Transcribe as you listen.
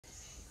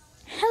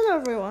Hello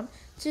everyone,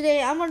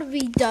 today I'm going to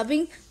be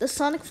dubbing the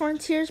Sonic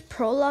Frontiers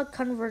Prologue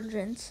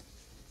Convergence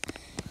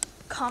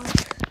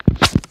comic.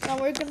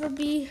 Now we're going to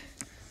be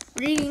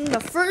reading the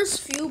first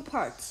few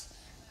parts.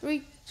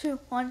 3, 2,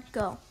 1,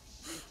 go.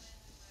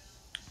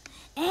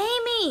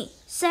 Amy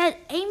said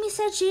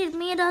she'd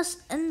meet us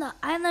in the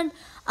island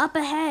up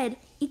ahead,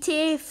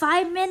 ETA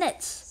 5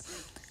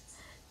 minutes.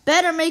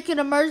 Better make an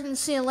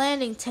emergency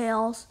landing,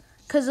 Tails,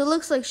 because it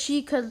looks like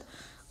she could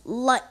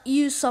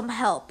use some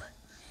help.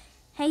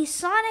 Hey,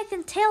 Sonic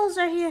and Tails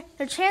are here.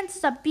 Their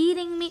chances of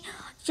beating me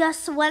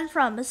just went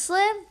from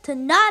slim to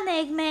none,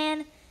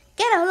 Eggman.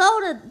 Get a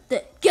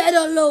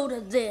load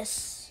of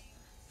this.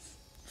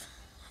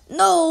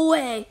 No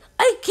way.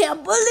 I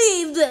can't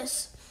believe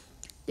this.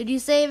 Did you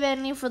save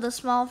any for the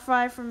small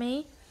fry for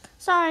me?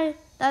 Sorry,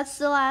 that's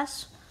the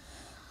last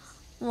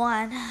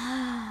one.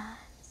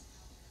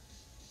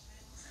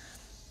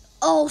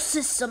 All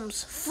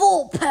systems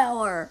full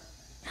power.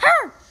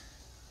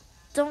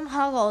 Don't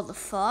hug all the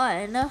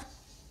fun.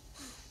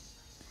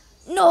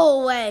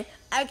 No way!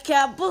 I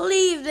can't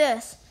believe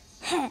this!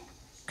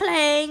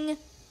 Clang!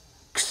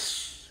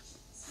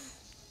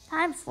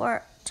 Time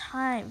for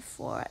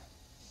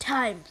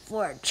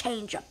a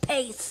change of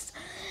pace.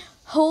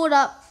 Hold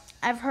up!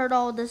 I've heard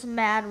all this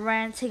mad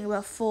ranting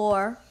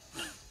before.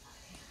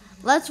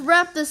 Let's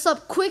wrap this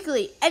up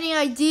quickly. Any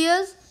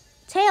ideas?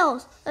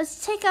 Tails,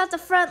 let's take out the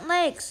front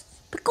legs.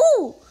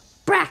 Pickle!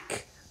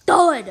 Brack!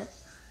 Dud!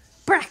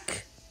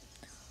 Brack!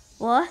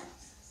 What?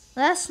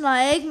 That's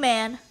my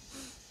Eggman.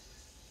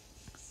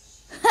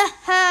 Ha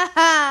ha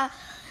ha!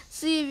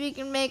 See if you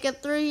can make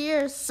it through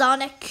here,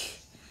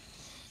 Sonic.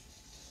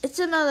 It's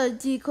another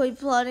decoy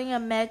plotting a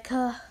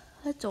mecha.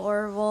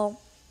 Adorable.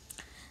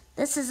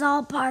 This is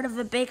all part of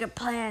a bigger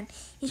plan.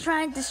 He's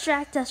trying to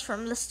distract us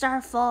from the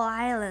Starfall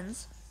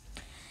Islands.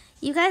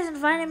 You guys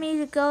invited me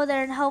to go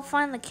there and help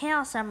find the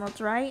Chaos Emeralds,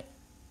 right?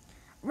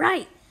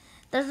 Right.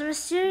 There's a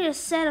mysterious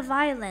set of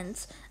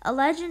islands. A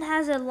legend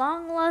has a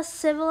long-lost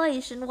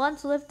civilization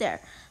once lived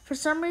there. For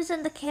some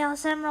reason, the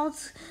Chaos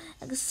Emeralds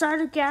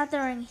started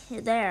gathering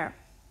there.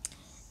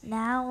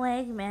 Now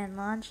Eggman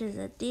launches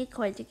a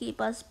decoy to keep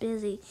us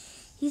busy.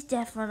 He's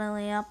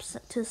definitely up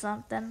to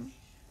something.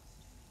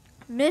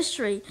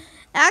 Mystery,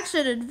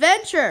 action,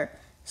 adventure.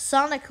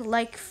 Sonic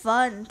like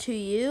fun to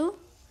you?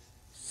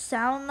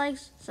 Sounds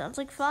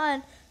like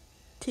fun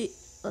to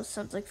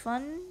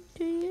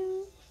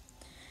you?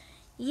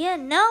 Yeah,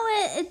 no,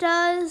 it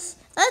does.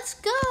 Let's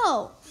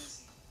go.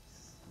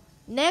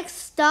 Next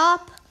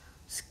stop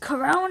is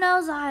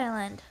Kronos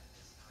Island.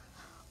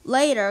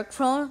 Later,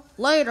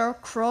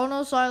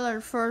 Kronos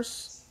Island,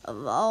 first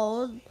of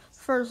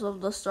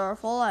the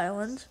Starfall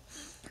Islands.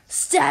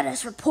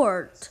 Status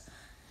report.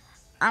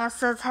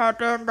 Assets have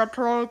been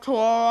deployed to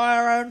all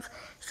islands.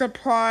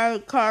 Supply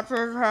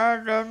catches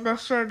have been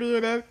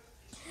distributed.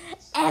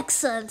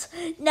 Excellent.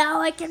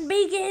 Now I can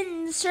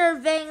begin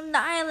surveying the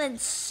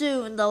islands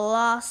soon. The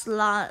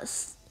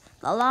long-lost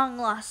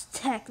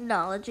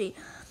technology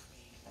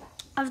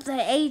of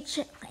the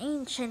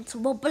ancients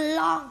will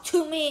belong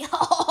to me.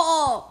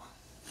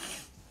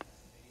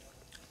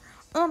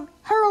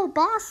 Hello,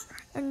 boss.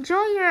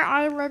 Enjoy your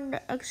island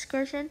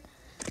excursion.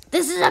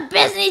 This is a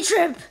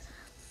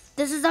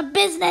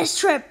business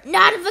trip,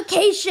 not a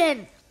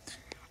vacation.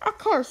 Of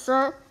course,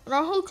 sir. And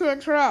I hate to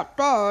interrupt,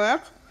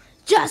 but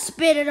just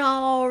spit it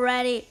all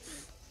already.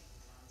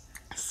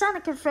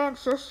 Sonic and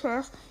Francis,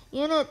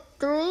 Unit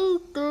 3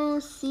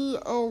 through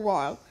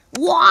COY.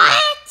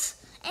 What?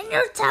 And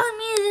you're telling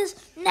me this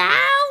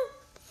now?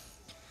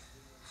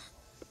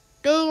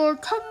 There were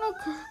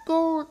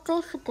technical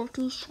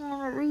difficulties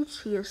trying to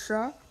reach you,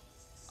 sir.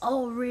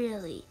 Oh,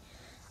 really?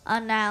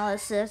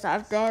 Analysis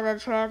of data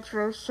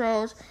transfer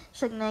shows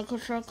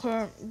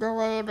significant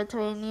delay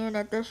between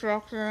unit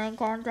destruction and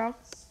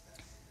contact.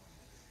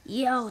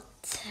 Yo,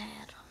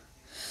 Ted.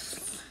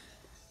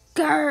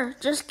 Grr,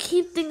 just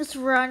keep things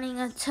running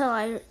until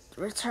I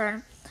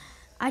return.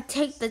 I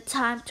take the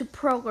time to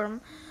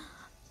program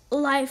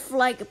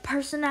lifelike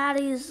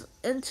personalities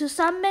into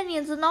some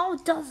minions, and all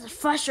it does is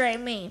frustrate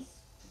me.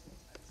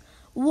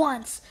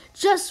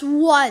 Just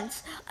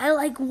once, I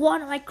like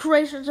one of my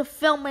creations to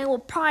fill me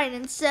with pride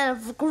instead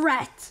of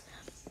regret.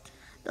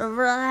 The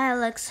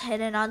relics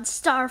hidden on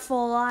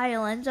Starfall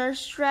Islands are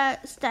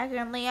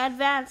staggeringly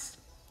advanced.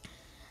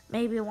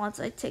 Maybe once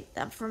I take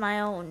them for my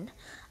own,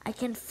 I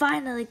can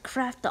finally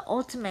craft the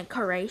ultimate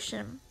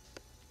creation.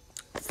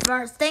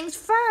 First things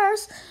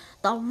first,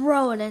 the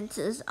rodent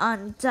is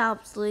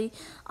undoubtedly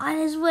on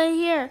his way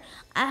here.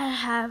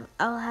 I'll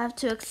have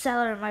to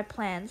accelerate my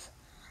plans.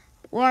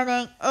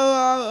 Warning,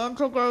 AI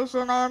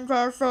integration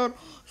untested,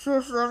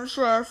 system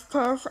stress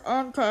test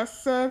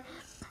untested,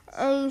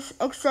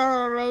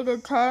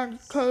 accelerated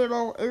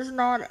timetable is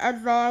not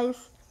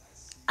advised.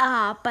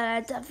 But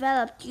I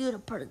developed you to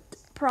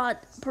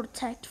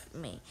protect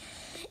me,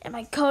 and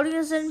my coding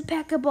is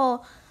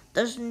impeccable.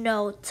 There's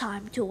no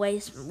time to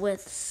waste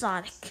with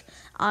Sonic.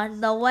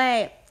 On the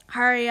way,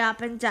 hurry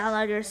up and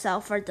download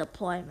yourself for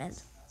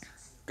deployment.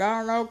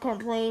 Download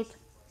complete.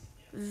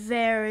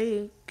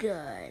 Very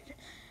good.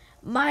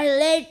 My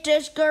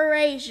latest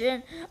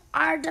creation,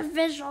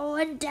 artificial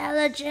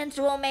intelligence,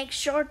 will make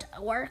short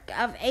work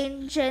of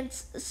ancient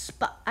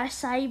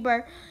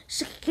cyber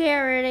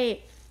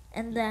security,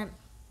 and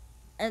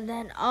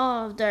then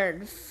all of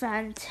their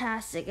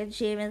fantastic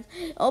achievements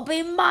will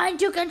be mine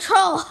to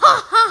control.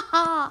 Ha ha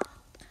ha!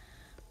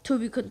 To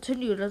be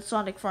continued on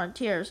Sonic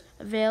Frontiers,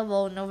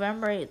 available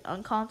November 8th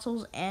on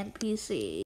consoles and PC.